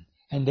them,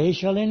 and they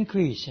shall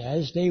increase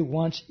as they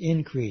once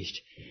increased.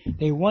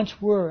 They once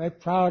were a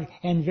proud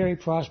and very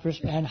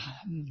prosperous and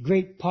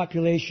great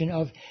population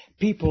of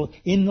people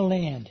in the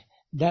land.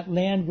 That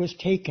land was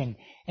taken,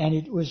 and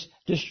it was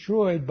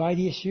destroyed by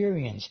the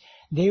Assyrians.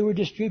 They were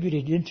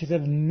distributed into the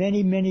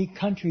many, many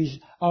countries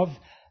of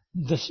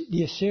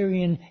the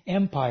Assyrian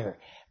Empire,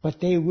 but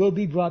they will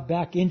be brought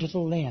back into the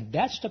land.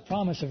 That's the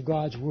promise of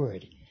God's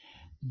Word.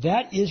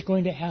 That is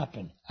going to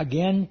happen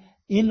again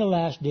in the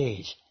last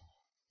days.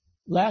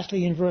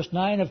 Lastly, in verse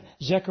 9 of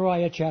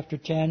Zechariah chapter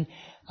 10,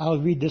 I'll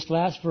read this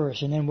last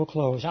verse and then we'll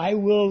close. I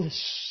will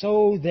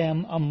sow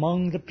them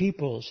among the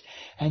peoples,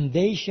 and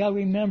they shall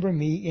remember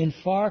me in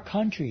far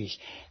countries.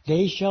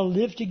 They shall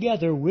live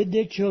together with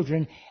their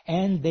children,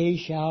 and they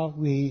shall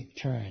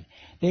return.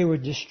 They were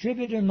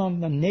distributed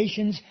among the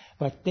nations,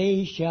 but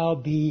they shall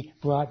be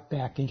brought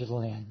back into the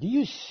land. Do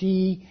you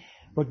see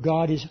what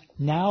God is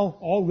now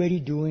already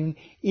doing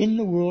in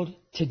the world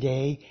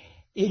today?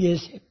 It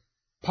is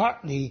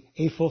partly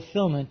a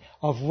fulfillment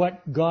of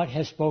what God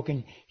has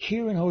spoken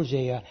here in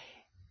Hosea,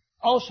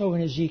 also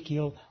in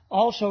Ezekiel,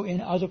 also in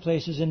other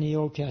places in the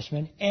Old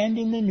Testament and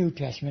in the New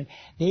Testament.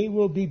 They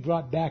will be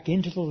brought back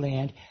into the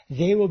land.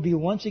 They will be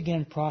once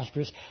again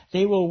prosperous.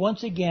 They will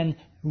once again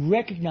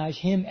recognize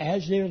Him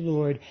as their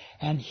Lord,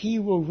 and He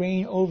will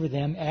reign over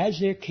them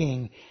as their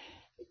King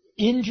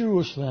in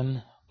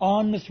Jerusalem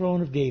on the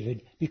throne of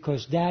David,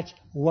 because that's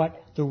what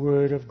the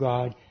Word of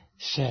God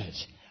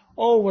says.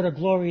 Oh, what a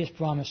glorious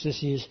promise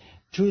this is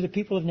to the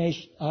people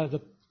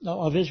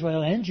of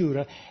Israel and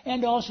Judah,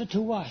 and also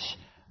to us.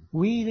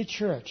 We, the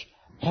church,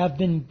 have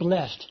been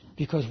blessed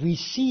because we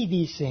see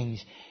these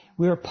things.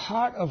 We're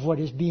part of what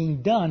is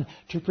being done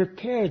to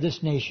prepare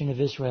this nation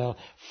of Israel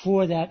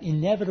for that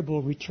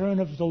inevitable return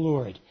of the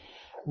Lord.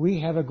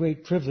 We have a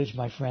great privilege,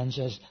 my friends,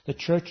 as the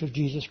Church of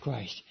Jesus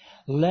Christ.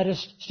 Let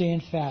us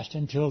stand fast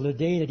until the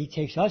day that He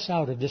takes us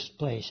out of this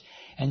place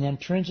and then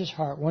turns His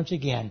heart once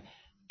again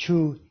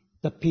to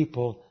the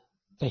people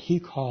that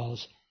He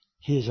calls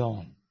His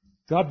own.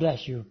 God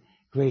bless you.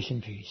 Grace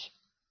and peace.